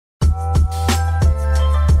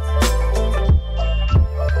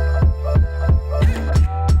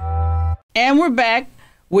And we're back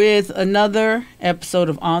with another episode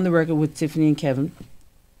of On the Record with Tiffany and Kevin.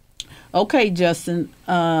 Okay, Justin.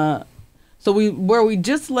 So where we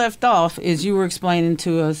just left off is you were explaining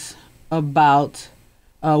to us about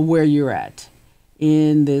where you're at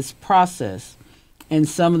in this process and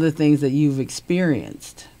some of the things that you've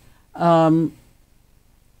experienced. Where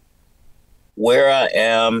I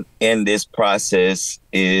am in this process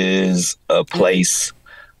is a place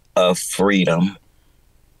of freedom.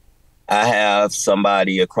 I have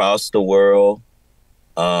somebody across the world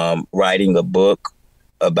writing a book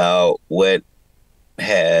about what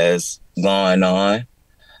has gone on.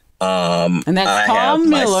 And that's Tom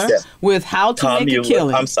Miller with How to Make a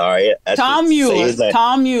Killing. I'm sorry. Tom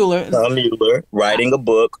Mueller writing a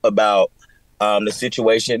book about the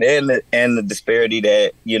situation and the disparity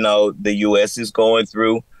that, the U.S. is going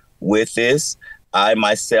through with this. I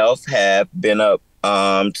myself have been up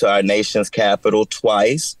to our nation's capital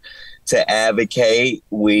twice to advocate.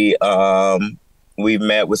 We've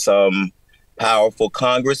met with some powerful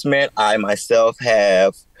congressmen. I myself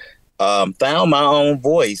have found my own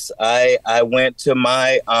voice. I went to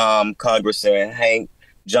my Congressman Hank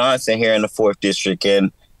Johnson here in the 4th District,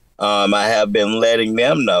 and I have been letting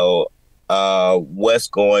them know what's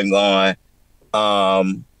going on.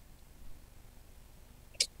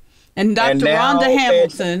 And Dr. Rhonda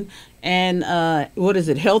Hamilton and what is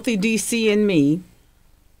it, Healthy DC and Me.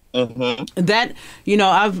 Mm-hmm. That,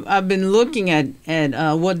 I've been looking at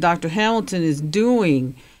what Dr. Hamilton is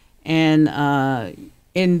doing, and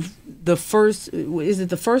in the first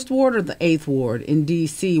ward or the 8th ward in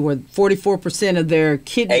DC, where 44% of their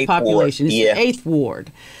kidney population is the 8th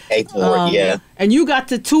ward. 8th ward, yeah. And you got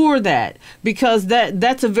to tour that, because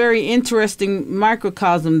that's a very interesting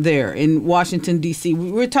microcosm there in Washington, D.C.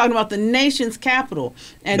 We're talking about the nation's capital.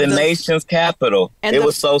 And the nation's capital. And it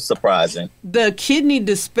was so surprising. The kidney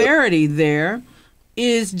disparity there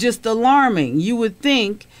is just alarming. You would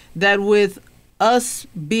think that with us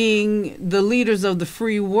being the leaders of the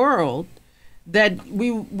free world, that we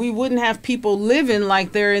wouldn't have people living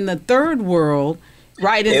like they're in the third world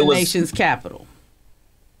right in the nation's capital.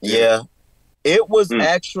 Yeah. It was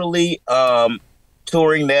actually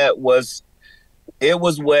touring that was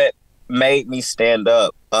what made me stand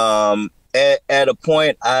up. At a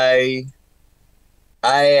point I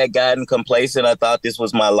had gotten complacent. I thought this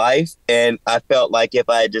was my life, and I felt like if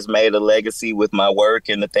I had just made a legacy with my work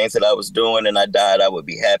and the things that I was doing and I died, I would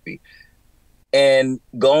be happy. And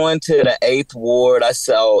going to the 8th ward, I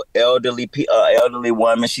saw elderly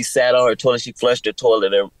woman. She sat on her toilet. She flushed her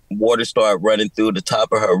toilet and water started running through the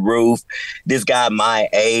top of her roof. This guy my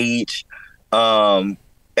age. And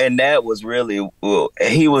that was really,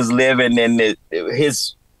 he was living in the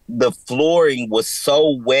flooring was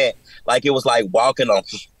so wet. Like it was like walking on.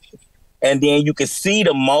 And then you could see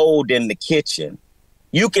the mold in the kitchen.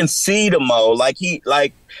 You can see the mold. I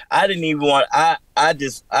didn't even want, I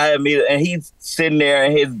immediately, and he's sitting there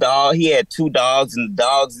and his dog, he had 2 dogs, and the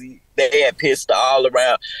dogs, they had pissed all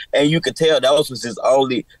around. And you could tell those was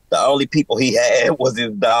the only people he had was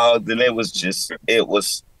his dogs. And it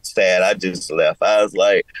was sad. I just left. I was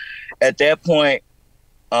like, at that point,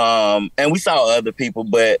 and we saw other people,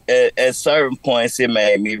 but at certain points, it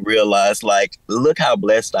made me realize, like, look how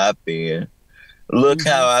blessed I've been. Look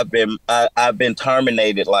how I've been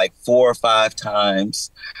terminated like 4 or 5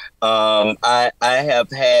 times. I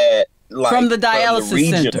have had, like, from the dialysis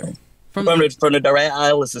center. From the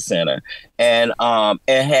dialysis center, and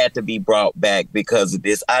it had to be brought back because of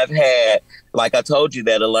this. I've had, like I told you,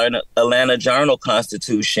 that Atlanta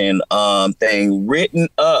Journal-Constitution thing written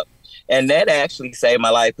up, and that actually saved my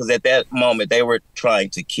life, because at that moment they were trying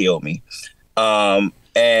to kill me.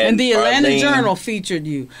 And the Atlanta Journal featured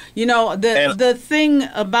you. The thing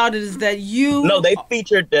about it is that they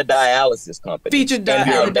featured the dialysis company. The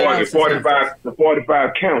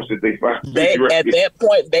 45 counts that they filed. At that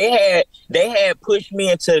point, they had pushed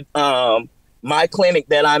me into my clinic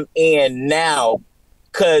that I'm in now,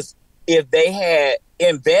 because if they had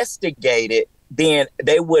investigated, then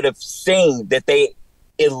they would have seen that they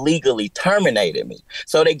illegally terminated me.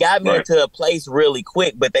 So they got me into a place really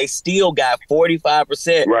quick, but they still got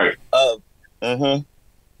 45% of.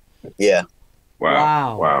 Yeah.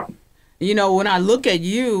 Wow. When I look at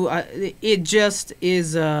you, it just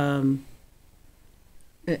is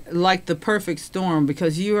like the perfect storm,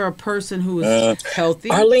 because you are a person who is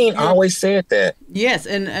healthy. Arlene always said that. Yes,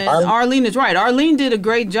 and Arlene is right. Arlene did a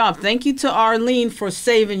great job. Thank you to Arlene for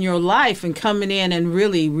saving your life and coming in and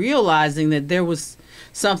really realizing that there was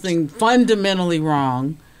something fundamentally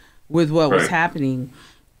wrong with what was happening.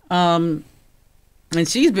 And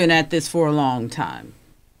she's been at this for a long time.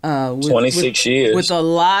 with 26 years. With a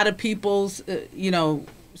lot of people's,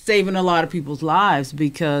 saving a lot of people's lives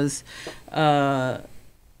because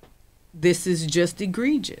this is just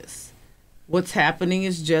egregious. What's happening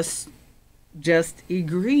is just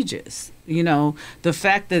egregious. The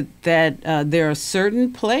fact that there are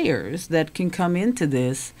certain players that can come into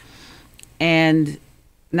this and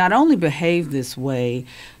not only behave this way,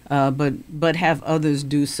 but have others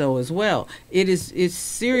do so as well. It's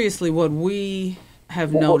seriously what we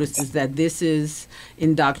have noticed is that this is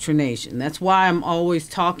indoctrination. That's why I'm always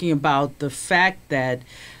talking about the fact that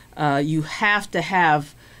you have to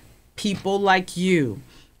have people like you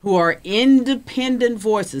who are independent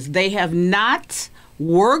voices. They have not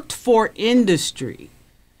worked for industry.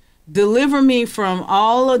 Deliver me from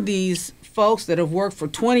all of these folks that have worked for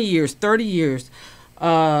 20 years, 30 years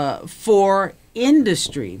for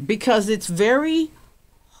industry, because it's very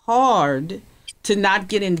hard to not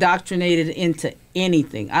get indoctrinated into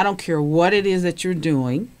anything. I don't care what it is that you're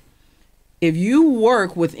doing. If you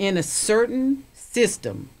work within a certain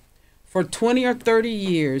system for 20 or 30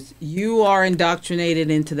 years, you are indoctrinated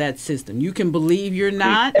into that system. You can believe you're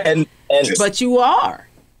not, but you are.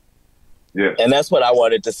 Yeah. And that's what I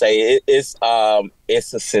wanted to say. It's a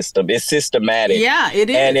system. It's systematic. Yeah, it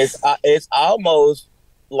is. And it's almost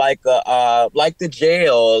like the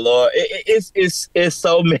jail, or it's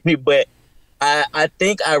so many. But I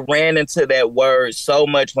think I ran into that word so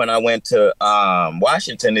much when I went to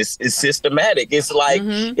Washington. It's systematic. It's like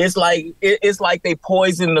it's like they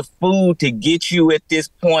poison the food to get you at this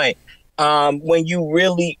point. When you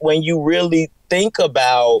really think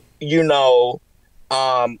about,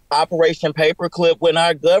 Operation Paperclip, when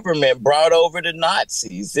our government brought over the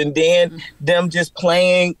Nazis, and then them just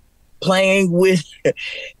playing with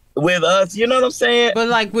us. You know what I'm saying? But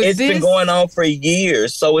like with it's been going on for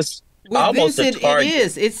years, so it's almost a target. It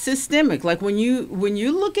is. It's systemic. Like when you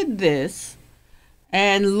look at this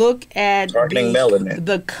and look at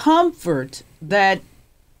the comfort that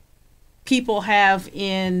people have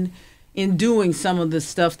in doing some of the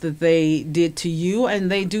stuff that they did to you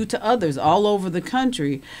and they do to others all over the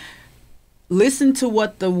country. Listen to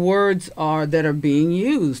what the words are that are being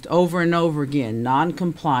used over and over again.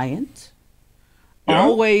 Non-compliant. Yeah.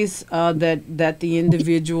 Always that the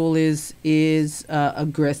individual is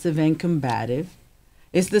aggressive and combative.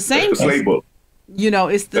 It's the same. That's the playbook.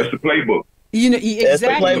 That's the playbook. Exactly. That's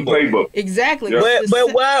the playbook. Exactly. Yeah.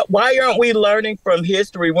 But why aren't we learning from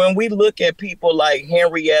history when we look at people like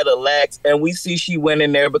Henrietta Lacks and we see she went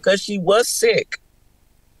in there because she was sick?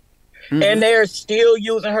 Mm-hmm. And they're still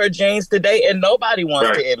using her genes today, and nobody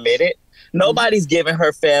wants to admit it. Nobody's giving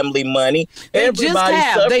her family money. Everybody's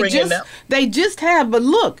suffering. They just have. But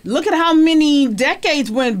look at how many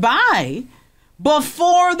decades went by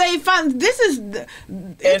before they find this is.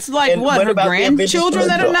 It's her grandchildren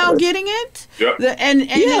that are now getting it. Yep. And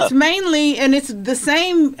it's mainly, and it's the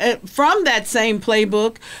same from that same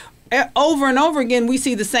playbook. Over and over again, we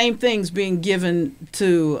see the same things being given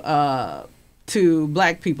to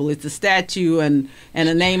Black people. It's a statue and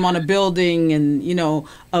a name on a building, and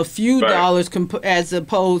a few dollars as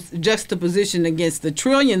opposed juxtaposition against the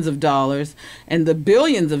trillions of dollars and the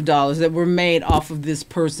billions of dollars that were made off of this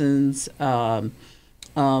person's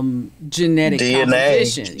genetic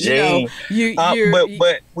composition.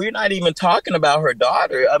 But we're not even talking about her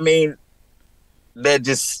daughter. I mean, that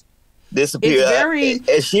just disappeared.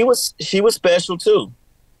 And she was special too.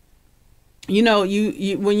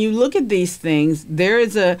 You when you look at these things, there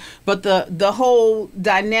is but the whole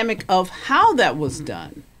dynamic of how that was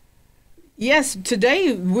done. Yes,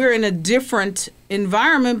 today we're in a different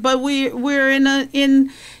environment, but we're in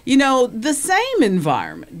the same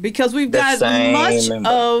environment because we've got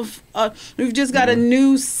we've just got a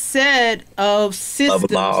new set of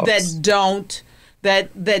systems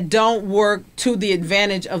that don't work to the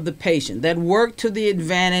advantage of the patient, that work to the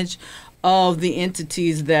advantage of the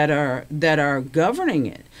entities that are governing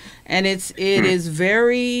it. And it is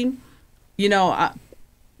very,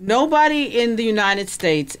 nobody in the United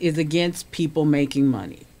States is against people making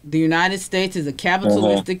money. The United States is a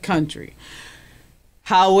capitalistic country.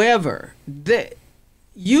 However,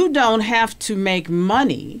 you don't have to make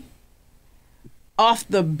money off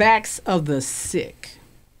the backs of the sick.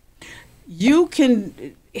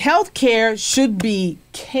 Healthcare should be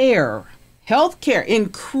care. Healthcare,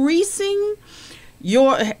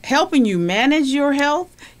 helping you manage your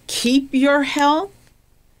health, keep your health.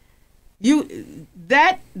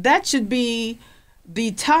 That should be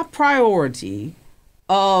the top priority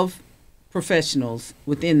of professionals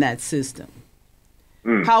within that system.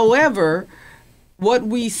 However, what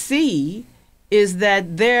we see is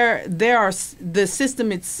that the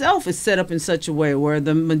system itself is set up in such a way where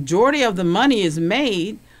the majority of the money is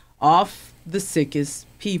made off the sickest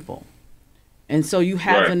people. And so you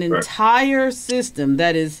have an entire system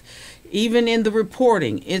that is, even in the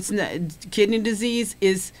reporting, kidney disease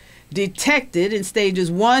is detected in stages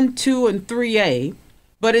 1, 2, and 3A,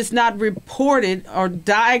 but it's not reported or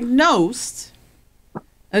diagnosed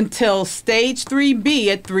until stage 3B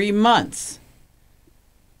at 3 months.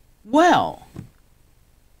 Well,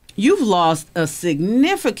 you've lost a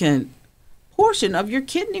significant portion of your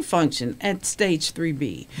kidney function at stage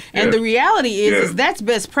 3B. And the reality is that's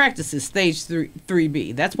best practices, stage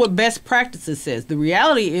 3B. That's what best practices says. The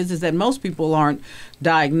reality is that most people aren't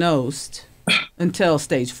diagnosed until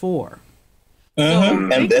stage 4. So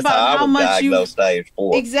and that's how I would diagnose stage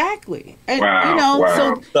 4. Exactly. And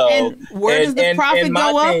and where does the profit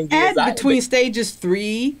go up at? Between stages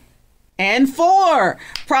 3 and 4.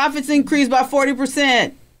 Profits increase by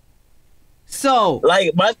 40%. So,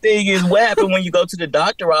 like, my thing is, what happened when you go to the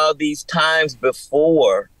doctor all these times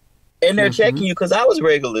before, and they're checking you? Because I was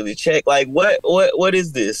regularly checked. Like, what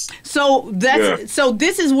is this? So so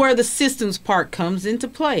this is where the systems part comes into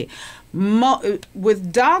play.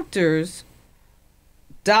 With doctors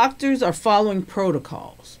are following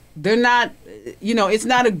protocols. They're not, it's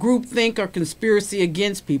not a group think or conspiracy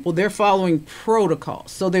against people. They're following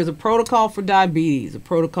protocols. So there's a protocol for diabetes, a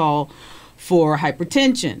protocol for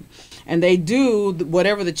hypertension. And they do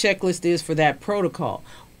whatever the checklist is for that protocol.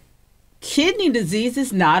 Kidney disease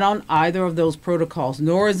is not on either of those protocols,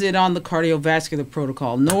 nor is it on the cardiovascular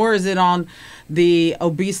protocol, nor is it on the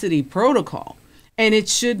obesity protocol. And it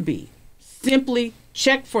should be. Simply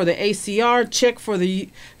check for the ACR, check for the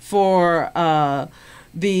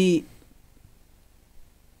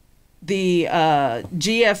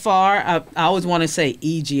GFR. I always want to say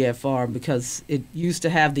EGFR because it used to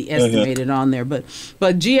have the estimated on there, but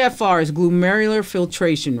GFR is glomerular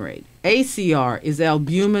filtration rate. ACR is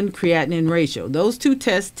albumin creatinine ratio. Those two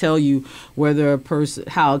tests tell you whether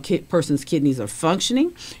how a person's kidneys are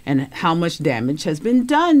functioning and how much damage has been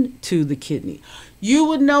done to the kidney. You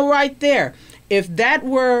would know right there. If that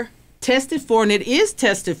were tested for, and it is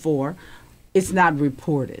tested for, it's not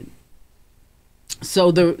reported.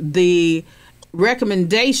 So the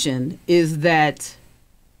recommendation is that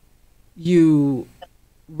you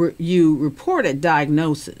report at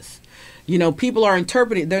diagnosis. People are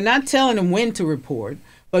interpreting. They're not telling them when to report,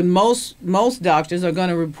 but most doctors are going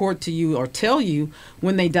to report to you or tell you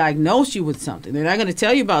when they diagnose you with something. They're not going to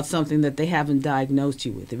tell you about something that they haven't diagnosed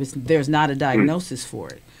you with if there's not a diagnosis for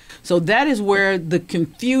it. So that is where the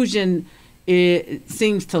confusion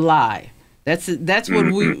seems to lie. That's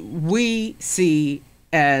what we see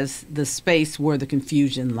as the space where the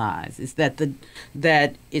confusion lies. Is that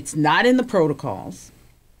it's not in the protocols,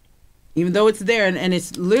 even though it's there, and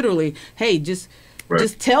it's literally, hey, just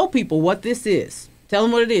tell people what this is. Tell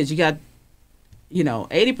them what it is. You got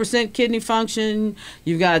 80% kidney function.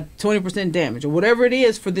 You've got 20% damage, or whatever it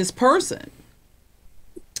is for this person.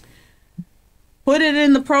 Put it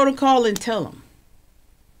in the protocol and tell them.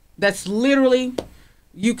 That's literally,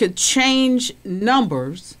 you could change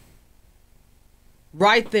numbers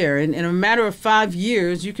right there. In a matter of 5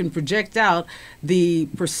 years, you can project out the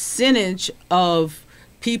percentage of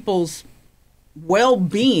people's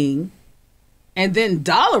well-being and then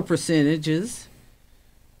dollar percentages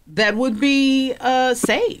that would be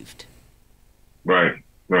saved. Right.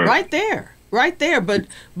 Right there.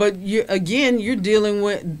 But you're dealing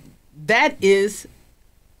with, that is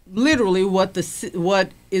literally what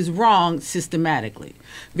is wrong systematically,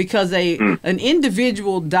 because an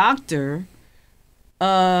individual doctor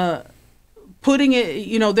putting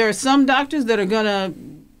it, there are some doctors that are gonna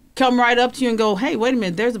come right up to you and go, hey, wait a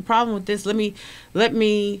minute, there's a problem with this. Let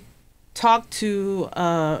me talk to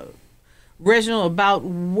Reginald about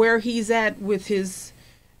where he's at with his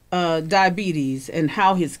diabetes and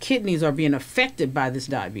how his kidneys are being affected by this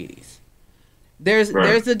diabetes. There's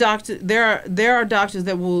a doctor. There are doctors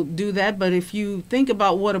that will do that, but if you think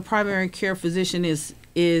about what a primary care physician is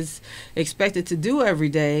expected to do every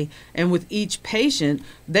day, and with each patient,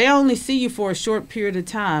 they only see you for a short period of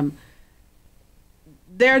time.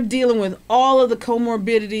 They're dealing with all of the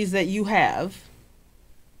comorbidities that you have.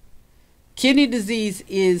 Kidney disease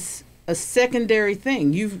is a secondary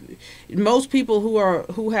thing. Most people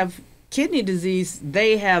who have kidney disease,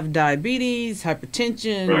 they have diabetes,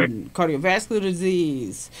 hypertension, cardiovascular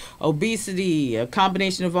disease, obesity, a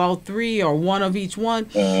combination of all three or one of each one.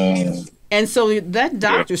 And so that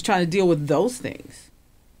doctor's trying to deal with those things.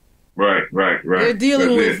 Right. They're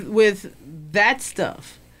dealing with that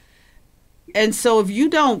stuff. And so if you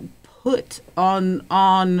don't put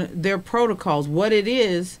on their protocols, what it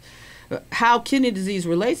is, how kidney disease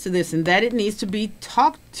relates to this, and that it needs to be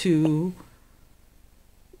talked to,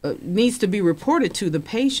 needs to be reported to the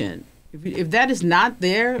patient. If that is not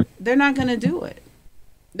there, they're not going to do it.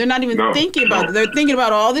 They're not even thinking about it. They're thinking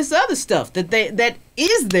about all this other stuff that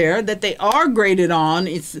is there, that they are graded on.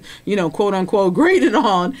 It's, quote unquote graded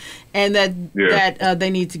on, and that they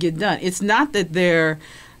need to get done. It's not that they're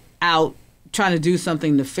out trying to do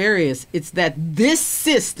something nefarious. It's that this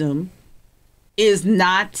system is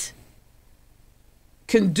not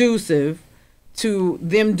conducive to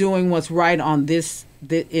them doing what's right on this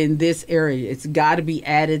in this area. It's got to be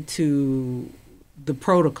added to the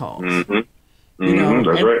protocols. That's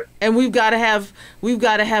right. And we've got to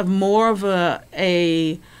have more of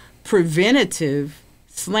a preventative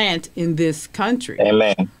slant in this country.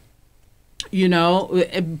 Amen.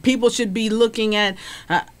 People should be looking at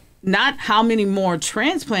not how many more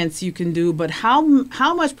transplants you can do, but how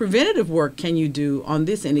much preventative work can you do on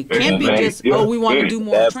this? And it can't be just, we want to do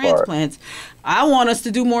more transplants. I want us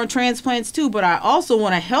to do more transplants too, but I also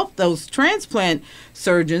want to help those transplant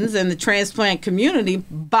surgeons and the transplant community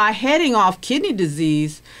by heading off kidney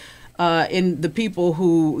disease in the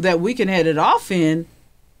people that we can head it off in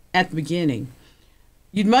at the beginning.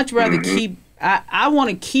 You'd much rather keep, I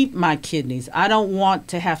want to keep my kidneys. I don't want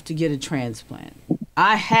to have to get a transplant.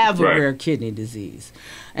 I have a rare kidney disease,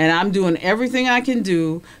 and I'm doing everything I can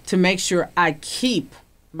do to make sure I keep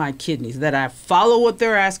my kidneys, that I follow what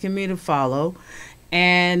they're asking me to follow,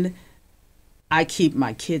 and I keep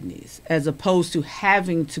my kidneys, as opposed to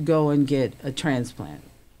having to go and get a transplant.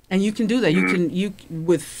 And you can do that. You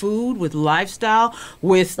with food, with lifestyle,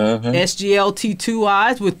 with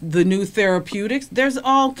SGLT2Is, with the new therapeutics. There's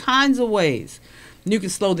all kinds of ways you can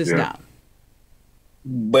slow this down.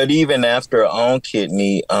 But even after own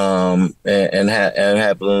kidney and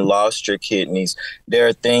having lost your kidneys, there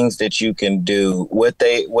are things that you can do. What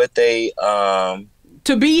they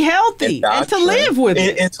to be healthy and to live with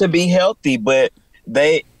it. It's to be healthy, but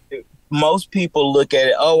most people look at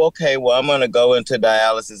it. Oh, okay. Well, I'm going to go into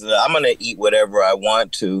dialysis and I'm going to eat whatever I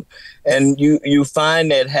want to, and you find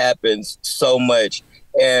that happens so much.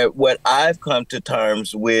 And what I've come to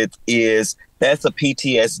terms with is that's a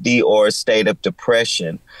PTSD or a state of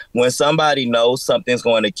depression. When somebody knows something's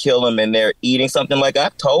going to kill them and they're eating something, like I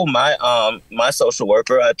told my social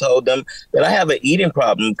worker, I told them that I have an eating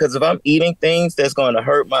problem, because if I'm eating things that's going to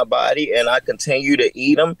hurt my body and I continue to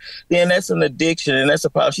eat them, then that's an addiction and that's a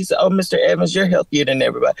problem. She said, "Oh, Mr. Evans, you're healthier than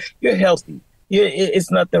everybody. You're healthy.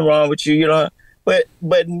 It's nothing wrong with you. You know."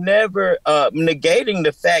 But never negating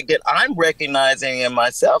the fact that I'm recognizing in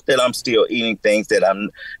myself that I'm still eating things that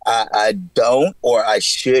I don't or I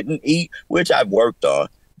shouldn't eat, which I've worked on.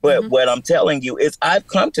 But what I'm telling you is I've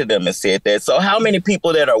come to them and said that. So how many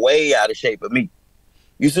people that are way out of shape of me?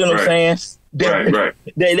 You see what I'm saying? Right.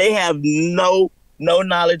 They have no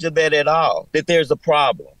knowledge of that at all, that there's a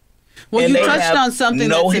problem. Well, you touched on something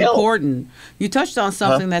that's important. You touched on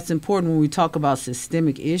something that's important when we talk about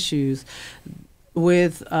systemic issues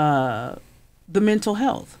with the mental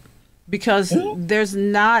health, because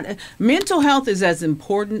mental health is as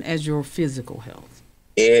important as your physical health.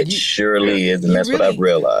 It surely is, and that's what I've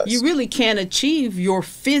realized. You really can't achieve your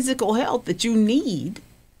physical health that you need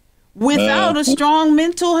without a strong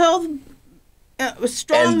mental health.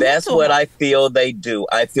 And that's what I feel they do.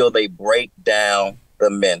 I feel they break down the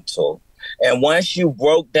mental. And once you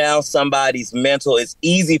broke down somebody's mental, it's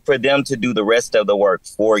easy for them to do the rest of the work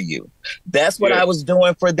for you. That's what I was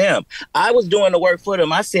doing for them. I was doing the work for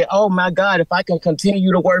them. I said, oh, my God, if I can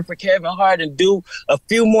continue to work for Kevin Hart and do a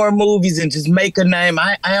few more movies and just make a name,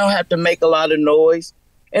 I don't have to make a lot of noise.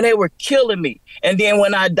 And they were killing me. And then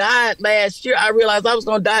when I died last year, I realized I was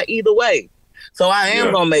going to die either way. So I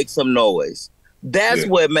am going to make some noise. That's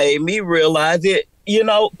what made me realize it. You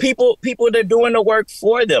know, people that are doing the work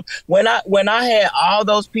for them. When I had all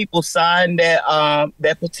those people sign that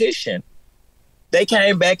petition, they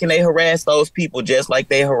came back and they harassed those people just like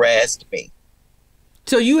they harassed me.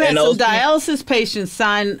 So you had some dialysis patients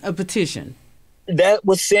sign a petition that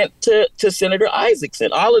was sent to Senator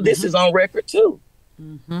Isaacson. All of this is on record too.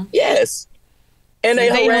 Yes, and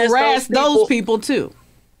they harassed those people too.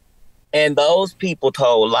 And those people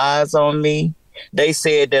told lies on me. They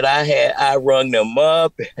said that I rung them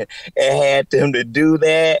up and had them to do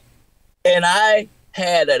that. And I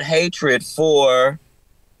had a hatred for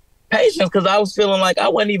patients because I was feeling like I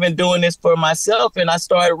wasn't even doing this for myself. And I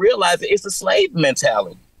started realizing it's a slave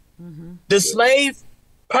mentality. The slave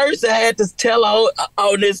person had to tell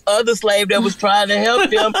on this other slave that was trying to help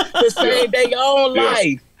them to save their own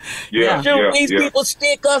life. These people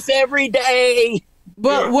stick us every day.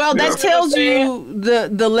 But that tells you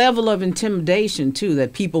the level of intimidation too,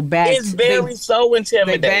 that people backed. It's very so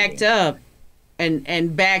intimidating. They backed up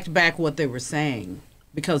and backed back what they were saying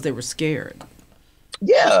because they were scared.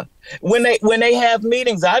 Yeah, when they have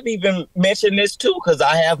meetings, I've even mentioned this too, because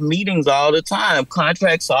I have meetings all the time,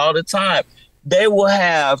 contracts all the time. They will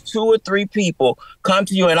have 2 or 3 people come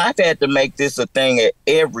to you, and I've had to make this a thing at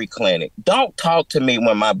every clinic. Don't talk to me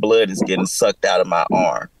when my blood is getting sucked out of my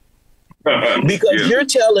arm. Because you're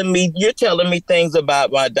telling me things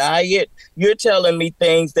about my diet. You're telling me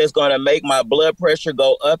things that's going to make my blood pressure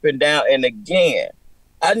go up and down. And again,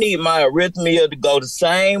 I need my arrhythmia to go the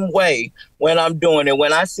same way when I'm doing it.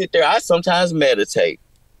 When I sit there, I sometimes meditate,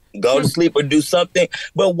 go to sleep or do something.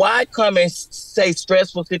 But why come and say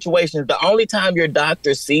stressful situations? The only time your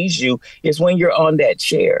doctor sees you is when you're on that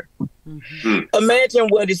chair. Mm-hmm. Imagine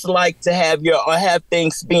what it's like to have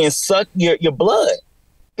things being sucked, your blood.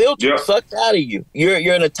 Filter sucked out of you.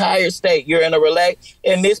 You're in a tired state. You're in a relax,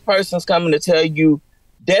 and this person's coming to tell you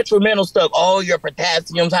detrimental stuff. Oh, your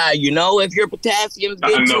potassium's high. You know, if your potassium's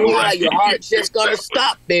get too high, your heart's just gonna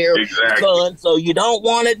stop there, son. So you don't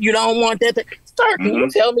want it. You don't want that. Sir, can you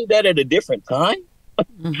tell me that at a different time?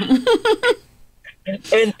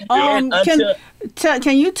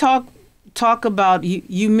 Can you talk about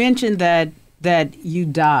you mentioned that you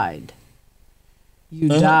died. You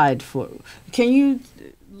died for. Can you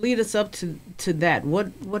lead us up to that?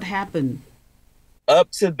 What happened? Up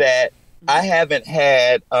to that, I haven't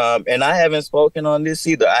had, and I haven't spoken on this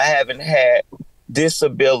either. I haven't had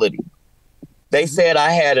disability. They said I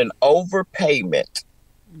had an overpayment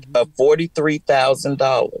of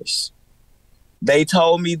 $43,000. They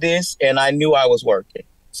told me this, and I knew I was working.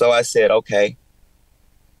 So I said, okay,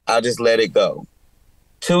 I'll just let it go.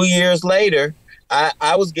 2 years later,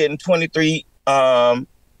 I was getting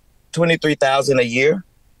 $23,000 a year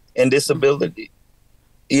in disability.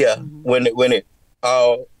 Yeah, when it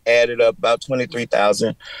all added up, about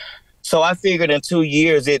 $23,000. So I figured in 2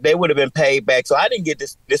 years they would have been paid back. So I didn't get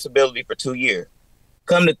this disability for 2 years.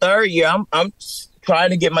 Come the third year, I'm trying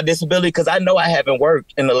to get my disability because I know I haven't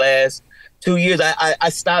worked in the last 2 years. I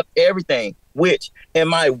stopped everything, which in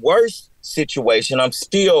my worst situation, I'm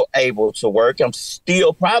still able to work. I'm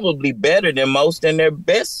still probably better than most in their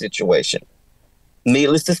best situation.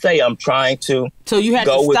 Needless to say, I'm trying to. So you had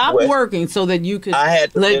to stop working so that you could. I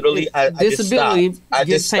had to literally. Disability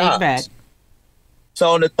get paid back.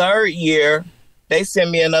 So in the third year, they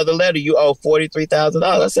sent me another letter. You owe $43,000.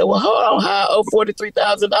 I said, well, hold on. How I owe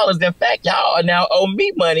 $43,000? In fact, y'all now owe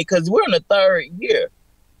me money because we're in the third year.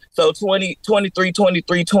 So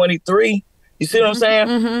 23. You see what I'm saying?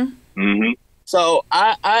 Mm-hmm. Mm-hmm. So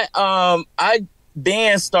I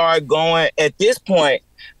then started going. At this point,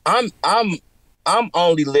 I'm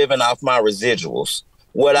only living off my residuals,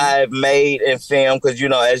 what I have made in film, because,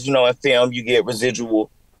 as you know, in film, you get residual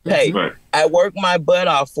pay. Right. I work my butt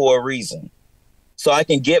off for a reason. So I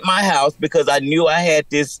can get my house because I knew I had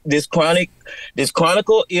this chronic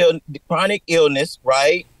illness,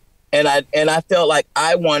 right? And I felt like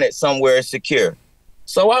I wanted somewhere secure.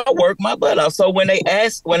 So I worked my butt off. So when they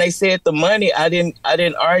said the money, I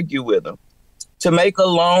didn't argue with them. To make a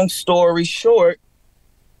long story short,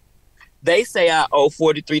 they say I owe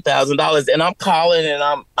 $43,000, and I'm calling and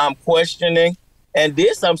I'm questioning, and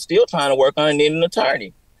this I'm still trying to work on. I need an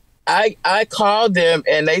attorney. I called them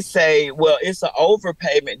and they say, well, it's an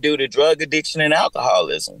overpayment due to drug addiction and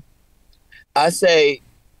alcoholism. I say,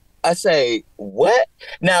 what?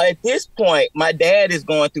 Now, at this point, my dad is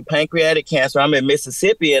going through pancreatic cancer. I'm in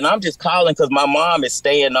Mississippi, and I'm just calling because my mom is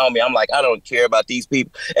staying on me. I'm like, I don't care about these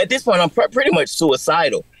people. At this point, I'm pretty much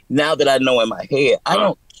suicidal. Now that I know in my head, I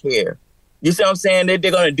don't care. You see what I'm saying? They're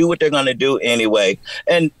going to do what they're going to do anyway.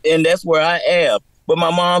 And that's where I am. But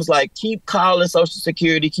my mom's like, keep calling Social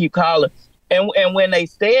Security, keep calling. And when they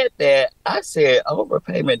said that, I said,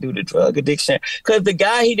 overpayment due to drug addiction. Because the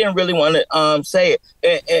guy, he didn't really want to say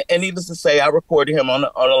it. And needless to say, I recorded him on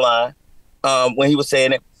the line when he was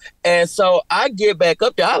saying it. And so I get back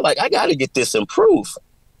up there. I got to get this improved.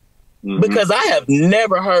 Mm-hmm. Because I have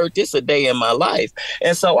never heard this a day in my life.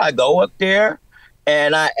 And so I go up there.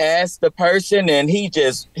 And I asked the person, and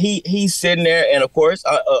he's sitting there, and of course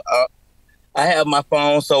I have my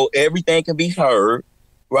phone so everything can be heard,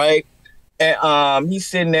 right? And he's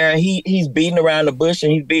sitting there, and he's beating around the bush,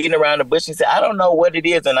 He said, I don't know what it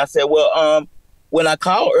is, and I said, well, when I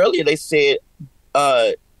called earlier, they said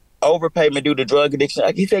overpayment due to drug addiction.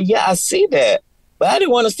 He said, yeah, I see that, but I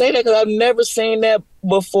didn't want to say that because I've never seen that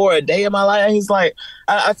before a day in my life. And he's like,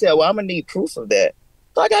 I said, well, I'm gonna need proof of that.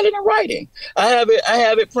 So I got it in writing. I have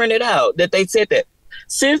it printed out that they said that.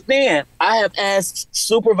 Since then, I have asked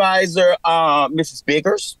Supervisor Mrs.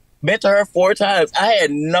 Biggers, been to her 4 times. I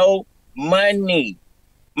had no money.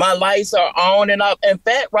 My lights are on and off. In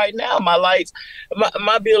fact, right now, my lights,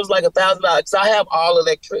 my bill is like $1,000. So I have all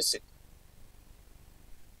electricity.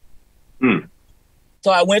 So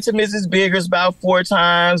I went to Mrs. Biggers about 4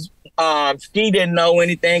 times. She didn't know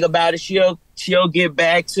anything about it. She'll get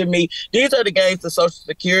back to me. These are the games the Social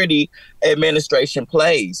Security Administration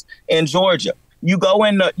plays in Georgia. You go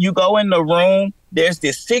in the room. There's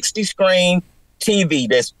this 60 screen TV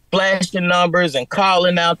that's flashing numbers and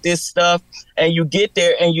calling out this stuff. And you get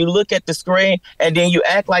there and you look at the screen and then you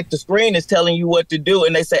act like the screen is telling you what to do.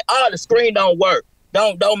 And they say, "Oh, the screen don't work.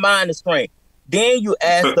 Don't mind the screen." Then you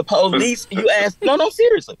ask the police,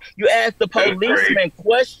 seriously. You ask the policeman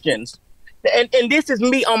questions. And this is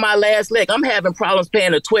me on my last leg. I'm having problems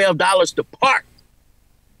paying the $12 to park.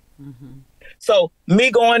 Mm-hmm. So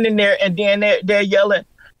me going in there and then they're yelling.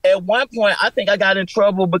 At one point, I think I got in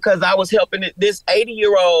trouble because I was helping this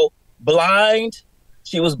 80-year-old blind.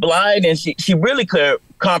 She was blind and she really couldn't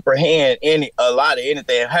comprehend a lot of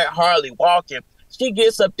anything, hardly walking. She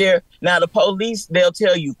gets up there. Now, the police, they'll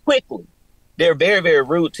tell you quickly. They're very, very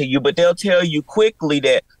rude to you, but they'll tell you quickly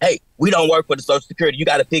that, hey, we don't work for the Social Security. You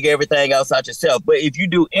got to figure everything else out yourself. But if you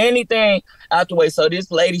do anything out the way, so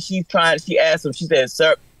this lady, she asked him, she said,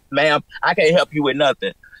 "Sir, ma'am, I can't help you with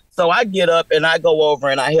nothing." So I get up and I go over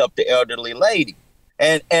and I help the elderly lady.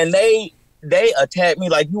 And they attacked me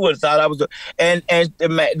like you would have thought I was. And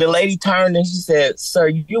the lady turned and she said, "Sir,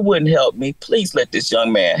 you wouldn't help me. Please let this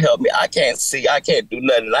young man help me. I can't see. I can't do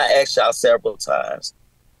nothing." I asked y'all several times.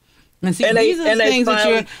 And see, these are the things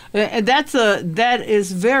that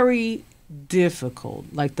is very difficult,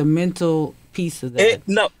 like the mental piece of that.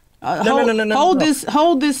 No. Hold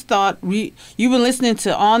this thought. You've been listening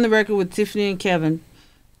to On the Record with Tiffany and Kevin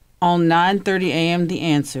on 9:30 a.m. The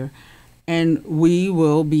Answer, and we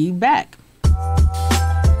will be back.